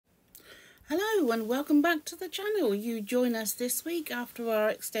Hello and welcome back to the channel. You join us this week after our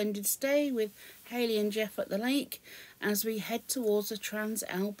extended stay with Hayley and Jeff at the lake as we head towards the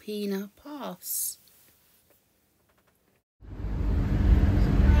Transalpina pass.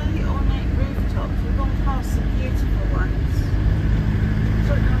 Some really ornate rooftops. We've gone past some beautiful ones. I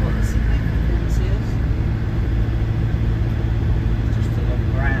don't know what the significance is. Just a long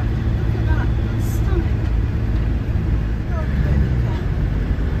ground. Look at that, that's stunning.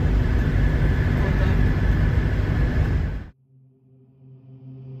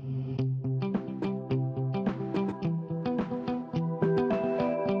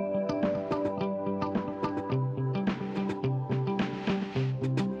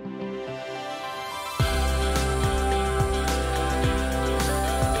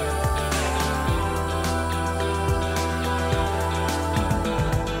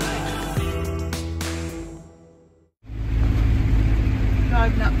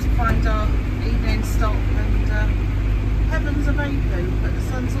 Driving up to find our evening stop, and heavens are vaping, but the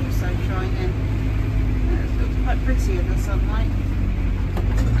sun's also shining. It looks quite pretty in the sunlight,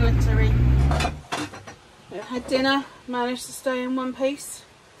 glittery. We had dinner, managed to stay in one piece.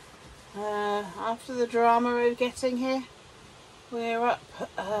 After the drama of getting here, we're up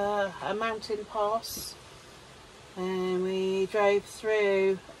a mountain pass, and we drove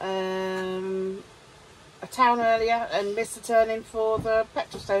through a town earlier and missed the turning for the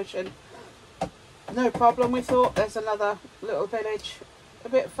petrol station. No problem, we thought. There's another little village a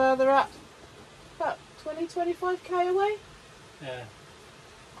bit further up, about 20-25k away. Yeah.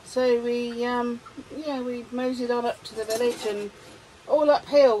 So we we moseyed on up to the village, and all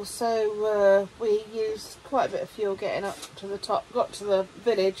uphill, so we used quite a bit of fuel getting up to the top. Got to the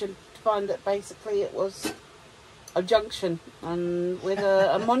village and found that basically it was a junction, and with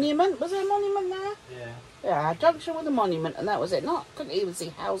a monument. Was there a monument there? Yeah. Yeah, a junction with a monument, and that was it. Couldn't even see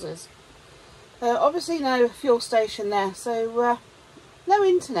houses. Obviously no fuel station there, so no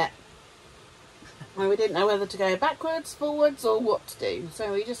internet. And we didn't know whether to go backwards, forwards, or what to do.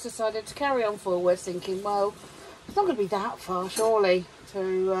 So we just decided to carry on forwards, thinking, well, it's not going to be that far, surely,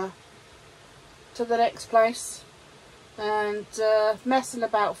 to the next place. And messing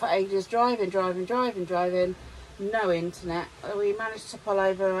about for ages, driving. No internet. We managed to pull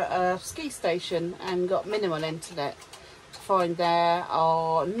over a ski station and got minimal internet. To find there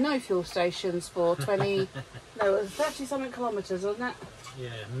are no fuel stations for 20, no, it was 30 something kilometres, wasn't it? Yeah,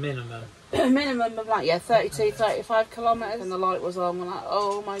 minimum. Minimum of like, yeah, 32, 35 kilometres, and the light was on. We're like,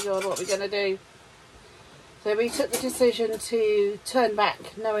 oh my god, what are we going to do? So we took the decision to turn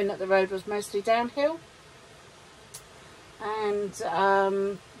back, knowing that the road was mostly downhill. And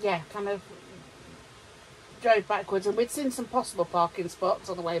yeah, kind of drove backwards, and we'd seen some possible parking spots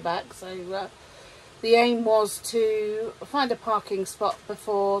on the way back, so the aim was to find a parking spot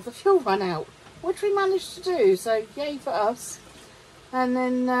before the fuel ran out, which we managed to do, so yay for us. And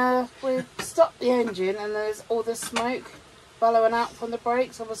then we stopped the engine, and there's all this smoke bellowing out from the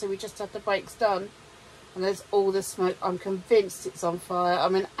brakes. Obviously we just had the brakes done, and there's all this smoke. I'm convinced it's on fire.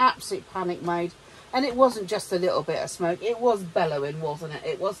 I'm in absolute panic mode, and it wasn't just a little bit of smoke, it was bellowing, wasn't it?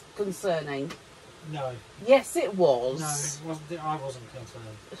 It was concerning. No. Yes, it was. No, it wasn't. I wasn't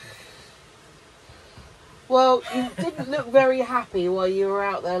concerned. Well, you didn't look very happy while you were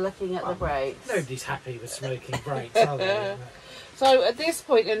out there looking at the brakes. Nobody's happy with smoking brakes, are they? So at this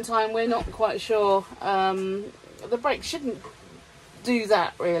point in time, we're not quite sure. The brakes shouldn't do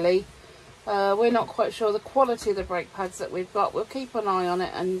that, really. We're not quite sure the quality of the brake pads that we've got. We'll keep an eye on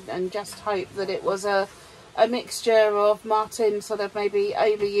it and just hope that it was a mixture of Martin sort of maybe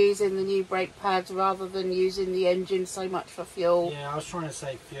overusing the new brake pads rather than using the engine so much for fuel. Yeah, I was trying to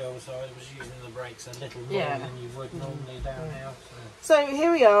save fuel, so I was using the brakes a little more than you would normally downhill. So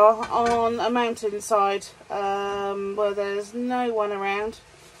here we are on a mountainside where there's no one around,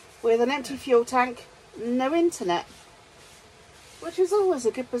 with an empty fuel tank, no internet, which is always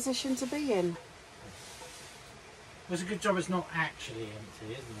a good position to be in. It's a good job it's not actually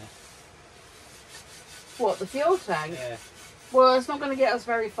empty, isn't it? What, the fuel tank? Yeah. Well, it's not going to get us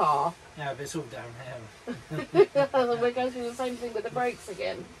very far. Yeah, but it's all downhill. We're going through the same thing with the brakes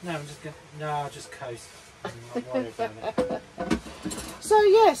again. No, I'll just coast. I'm not worried about it. So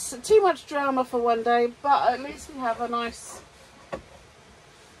yes, too much drama for one day, but at least we have a nice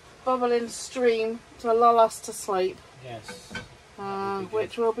bubbling stream to lull us to sleep. Yes.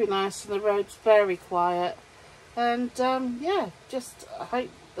 Which will be nice, and the road's very quiet. And yeah, just hope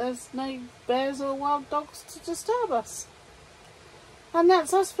there's no bears or wild dogs to disturb us. And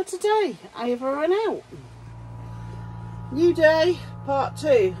that's us for today. Over and out. New day, part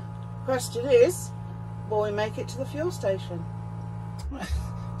 2. Question is, will we make it to the fuel station?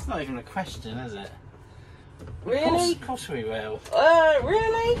 It's not even a question, is it? Really? Of course we will.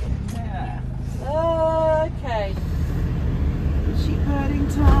 Really? Yeah. Okay. Sheep herding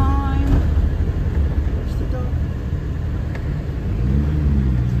time. Watch the dog.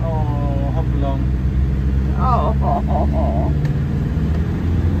 Oh, hop along. Oh.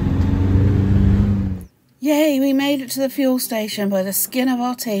 Yay, we made it to the fuel station by the skin of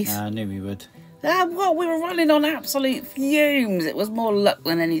our teeth. I knew we would. What? We were running on absolute fumes. It was more luck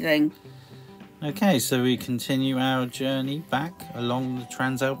than anything. Okay, so we continue our journey back along the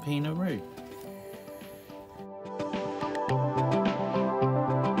Transalpina route.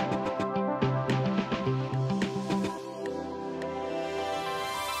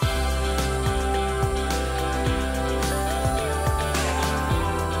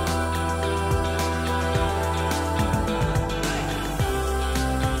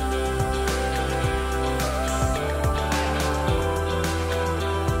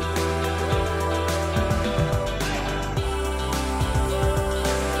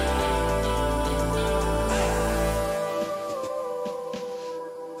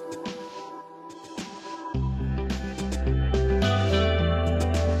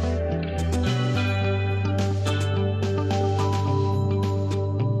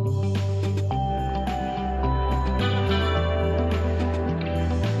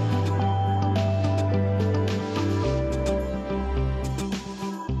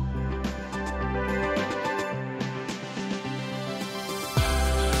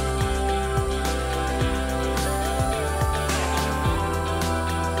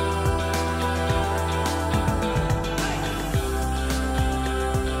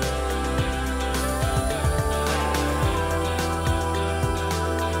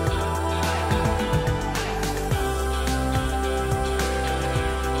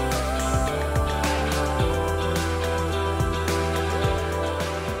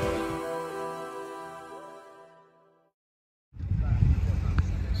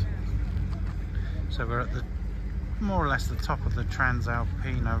 So we're at the more or less the top of the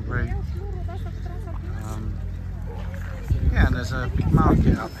Transalpina route. Yeah, and there's a big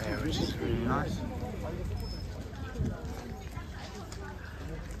market up here, which is really nice.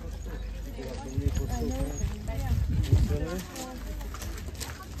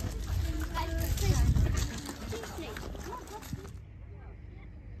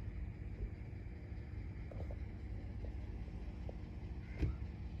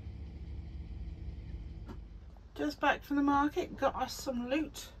 Just back from the market, got us some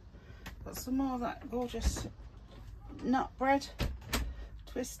loot. Got some more of that gorgeous nut bread.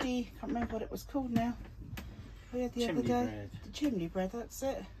 Twisty, can't remember what it was called now. We had the other day. Bread. The chimney bread, that's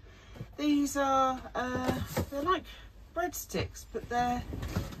it. These are, they're like breadsticks, but they're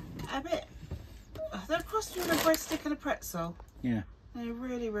a bit, they're a cross between a breadstick and a pretzel. Yeah. They're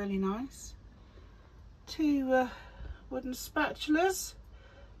really, really nice. Two wooden spatulas.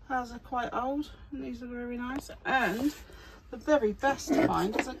 Ours are quite old, and these are very nice. And the very best to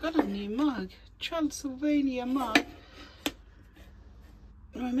find is I've got a new mug, Transalpina mug,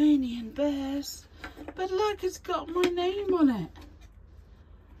 Romanian bears. But look, it's got my name on it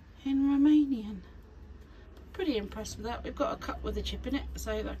in Romanian. Pretty impressed with that. We've got a cup with a chip in it,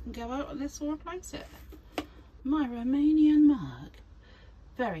 so that can go out and this will replace it. My Romanian mug.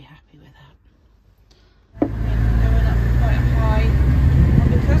 Very happy with that. Going up quite high.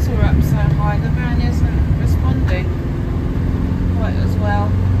 Because we're up so high, the van isn't responding quite as well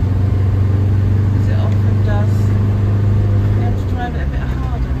as it often does. You have to drive it a bit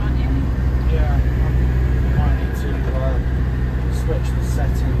harder, aren't you? Yeah, I might need to switch the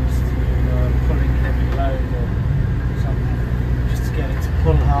settings to pulling heavy load or something, just to get it to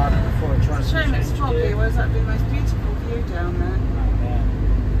pull harder before it tries to change gear. It's a shame it's foggy, whereas that'd be the most beautiful view down there. Yeah.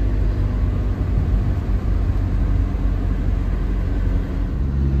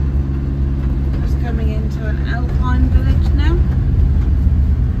 Coming into an alpine village now.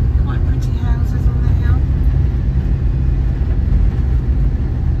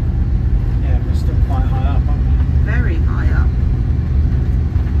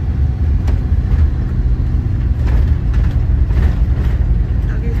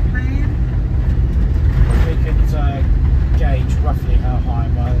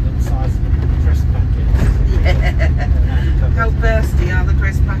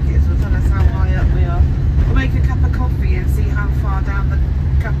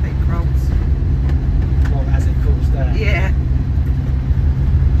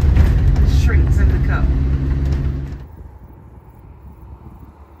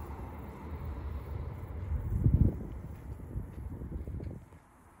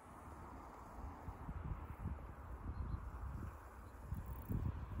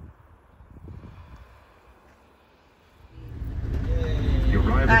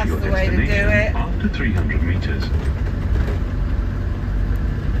 the way to do it. After 300 meters.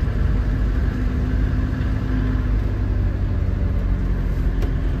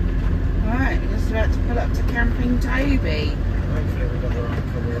 Right, we're just about to pull up to Camping Toby. Hopefully we've got the right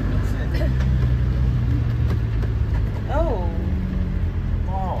coordinates in. Oh,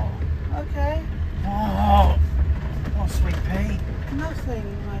 Oh, okay. oh, what sweet pea. Nothing,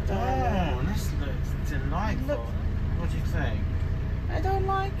 my darling. Oh, this looks delightful. Look. What do you think? I don't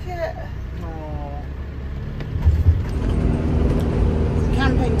like it. Oh,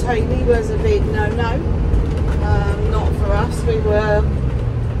 Camping Toby was a big no-no. Not for us. We were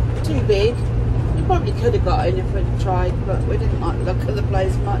too big. We probably could have got in if we'd tried, but we didn't like the look of the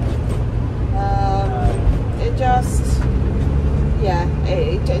place much. It just, yeah,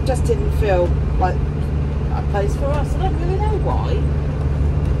 it just didn't feel like a place for us. I don't really know why.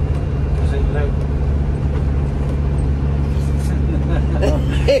 does it look...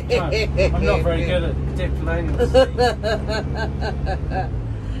 I'm not very good at diplomacy.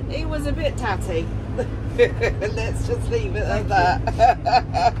 He was a bit tatty. Let's just leave it at that.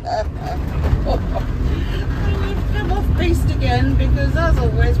 We've come off piste again because, as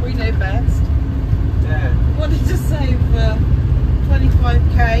always, we know best. Yeah. Wanted to save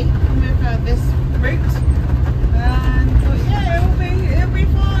 25k, and we've had this route, and thought, yeah, it'll be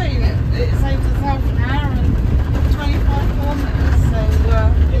fine. It saves us half an hour and 25 kilometres, so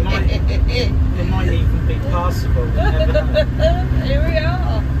It might even be passable. You never know. here we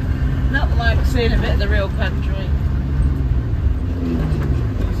are. Not like seeing a bit of the real country.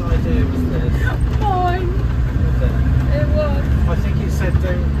 Whose idea was this? Mine. Was it? It was. I think it said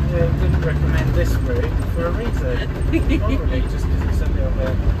they didn't recommend this route for a reason. Probably just because it's a little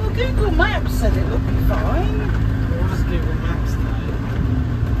bit... Well, Google Maps said it would be fine. What does Google Maps know?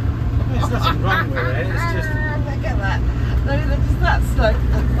 There's nothing wrong with it, it's just... Look at that. That's like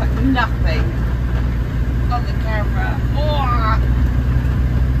nothing on the camera. Oh.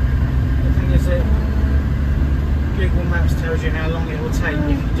 The thing is that Google Maps tells you how long it will take if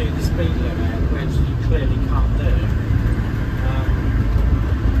you do the speed limit, which you clearly can't do.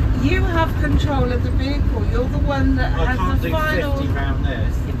 You have control of the vehicle. You're the one that I has can't the do final. 50 round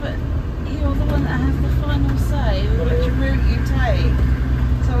this. Yeah, but you're the one that has the final say Well, which route you take.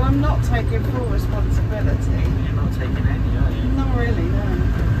 So I'm not taking full responsibility. You're not taking any, are you? Not really, no.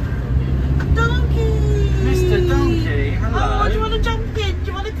 Donkey! Mr. Donkey, hello. Oh, do you want to jump in? Do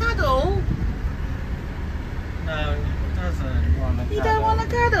you want to cuddle? No, he doesn't want to You don't want to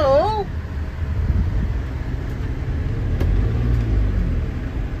cuddle?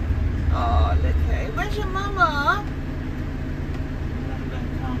 Oh, look at it. Where's your mama?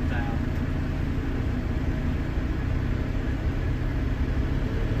 Calm down.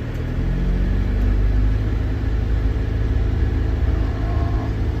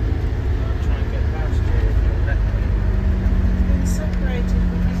 I'll try and get past you if you'll let me. Been separated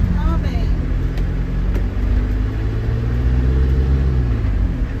from his mummy.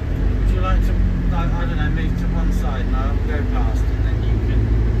 Would you like to, I don't know, move to one side and I'll go past and then you can...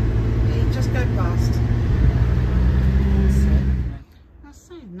 Yeah, just go past. That's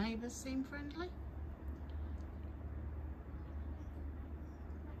so, neighbours seem friendly.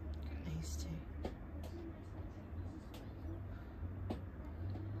 Look at these two.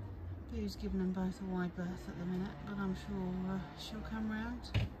 Boo's giving them both a wide berth at the minute, but I'm sure she'll come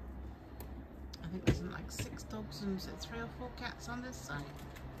round. I think there's like 6 dogs and 3 or 4 cats on this side.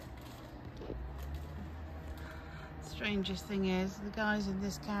 Strangest thing is, the guys in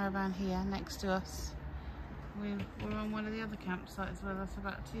this caravan here next to us, we were on one of the other campsites with us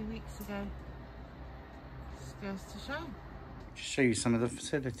about 2 weeks ago. Just goes to show. Just show you some of the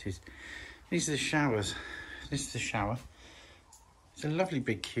facilities. These are the showers. This is the shower. It's a lovely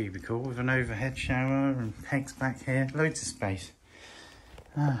big cubicle with an overhead shower and pegs back here. Loads of space.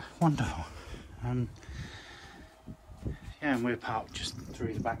 Wonderful. Yeah, and we're parked just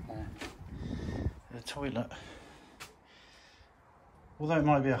through the back there. The toilet. Although it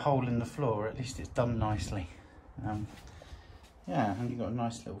might be a hole in the floor, at least it's done nicely. Yeah, and you've got a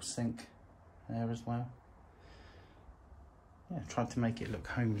nice little sink there as well. Yeah, tried to make it look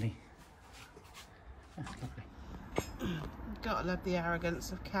homely. That's lovely. Gotta love the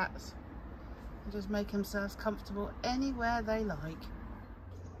arrogance of cats. They just make themselves comfortable anywhere they like.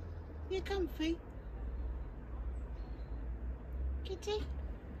 You comfy? Kitty?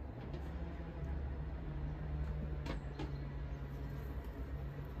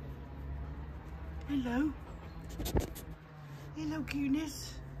 Hello? Hello,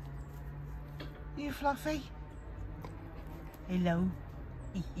 cuteness. You fluffy? Hello?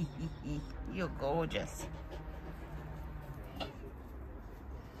 You're gorgeous.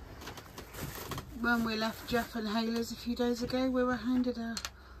 When we left Jeff and Haley's a few days ago, we were handed a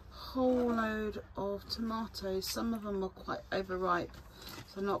whole load of tomatoes. Some of them were quite overripe,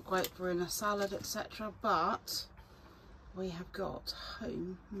 so not great for in a salad, etc. But we have got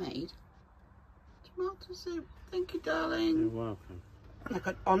homemade tomato soup. Thank you, darling. You're welcome. I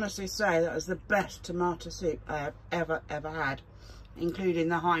can honestly say that was the best tomato soup I have ever had, including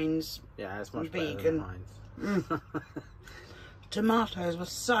the Heinz. Yeah, it's much vegan. better than Heinz. Tomatoes were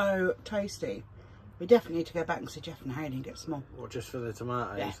so tasty. We definitely need to go back and see Jeff and Haley and get some more. Or just for the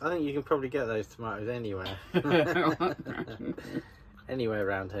tomatoes? Yeah. I think you can probably get those tomatoes anywhere. Anywhere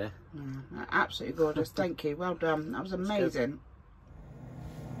around here. Yeah, absolutely gorgeous. Thank you. Well done. That was amazing.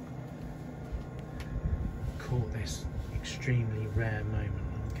 Caught this extremely rare moment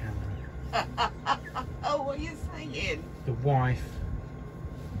on camera. Oh, what are you saying? The wife.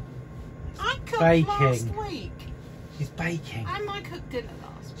 I cooked baking. last week. She's baking. And I cooked dinner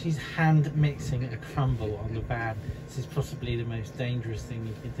last week. She's hand mixing a crumble on the van. This is possibly the most dangerous thing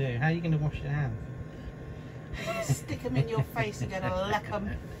you can do. How are you going to wash your hands? Stick them in your face and get a lick them.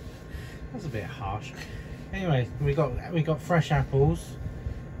 That's a bit harsh. Anyway, we got fresh apples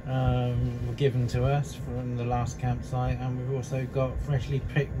were given to us from the last campsite, and we've also got freshly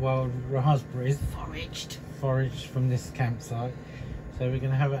picked wild raspberries foraged from this campsite. So we're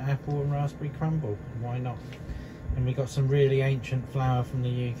going to have an apple and raspberry crumble. Why not? And we got some really ancient flour from the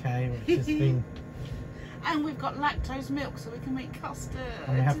UK, which has been. And we've got lactose milk, so we can make custard.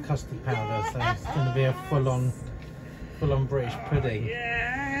 And we have custard powder, so it's going to be a full-on British pudding.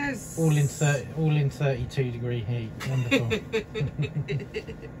 Yes. All in 32-degree heat. Wonderful.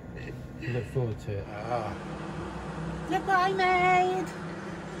 Look forward to it. Look what I made.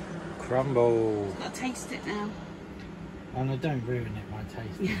 Crumble. Got to taste it now. Oh no, don't ruin it by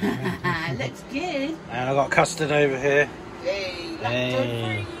tasting it. Looks good. And I've got custard over here. Hey,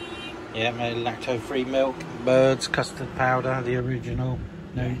 lactose-free. Yeah, made lactose-free milk, birds, custard powder, the original.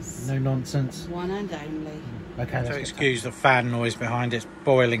 No, Yes. no nonsense. One and only. Okay, so excuse the fan noise behind. It's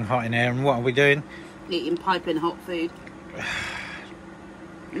boiling hot in here. And what are we doing? Eating piping hot food.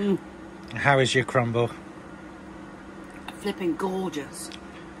 How is your crumble? Flipping gorgeous.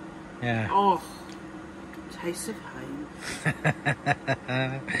 Yeah. Oh, taste of home.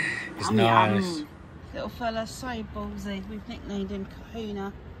 It's Yum, nice. yum. Little fella's so ballsy. We've nicknamed him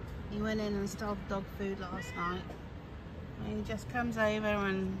Kahuna. He went in and stole dog food last night. And he just comes over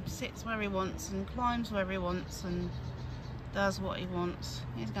and sits where he wants and climbs where he wants and does what he wants.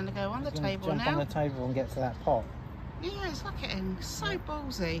 He's going to go on the table Jump now. on the table and get to that pot. Yes, look at him. So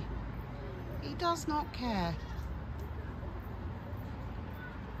ballsy. He does not care.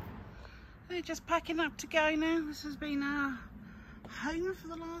 They're just packing up to go now. This has been our home for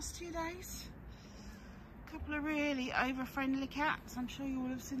the last 2 days. A couple of really over-friendly cats. I'm sure you all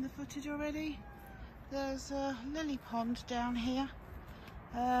have seen the footage already. There's a lily pond down here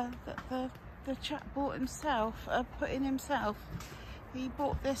that the chap bought himself, put in himself. He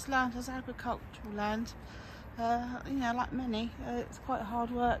bought this land as agricultural land. You know, like many, it's quite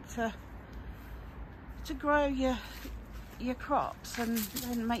hard work to grow your crops and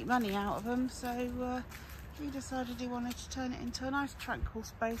then make money out of them. So he decided he wanted to turn it into a nice tranquil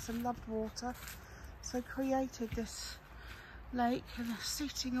space and loved water. So created this lake and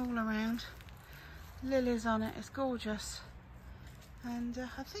seating all around. Lilies on it, it's gorgeous. And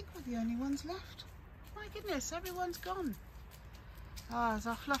I think we're the only ones left. My goodness, everyone's gone. Ah, there's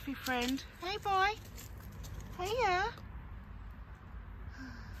our fluffy friend. Hey boy. Hey yeah.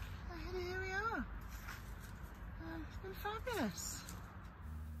 And here we are. It's been fabulous.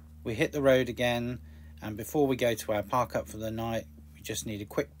 We hit the road again, and before we go to our park up for the night, we just need a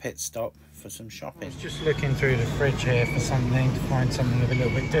quick pit stop for some shopping. Just looking through the fridge here for something to find something a little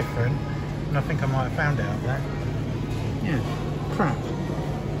bit different, and I think I might have found it out there. Yeah, crap.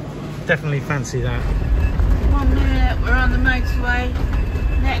 Definitely fancy that. 1 minute we're on the motorway,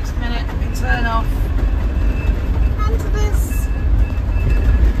 next minute we turn off onto this.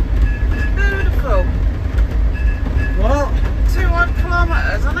 Beautiful. What? 2 odd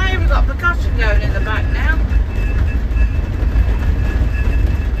kilometres. I know we've got percussion going in the back now.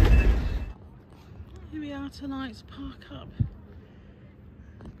 Here we are, tonight's park up.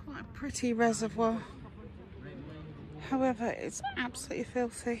 Quite a pretty reservoir. However, it's absolutely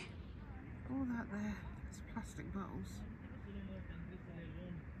filthy. All that there is plastic bottles.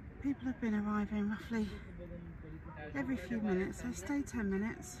 People have been arriving roughly every few minutes. They stay 10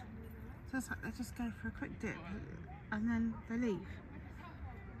 minutes. So it's like they just go for a quick dip and then they leave.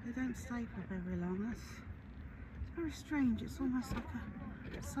 They don't stay for very long. It's very strange. It's almost like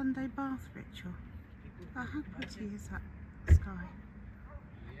a Sunday bath ritual. Oh, how pretty is that sky?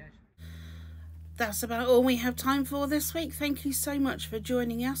 that's about all we have time for this week. Thank you so much for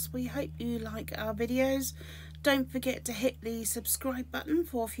joining us. We hope you like our videos. Don't forget to hit the subscribe button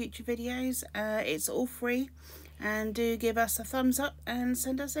for future videos. It's all free. And do give us a thumbs up and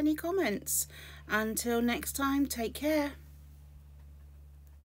send us any comments. Until next time, take care.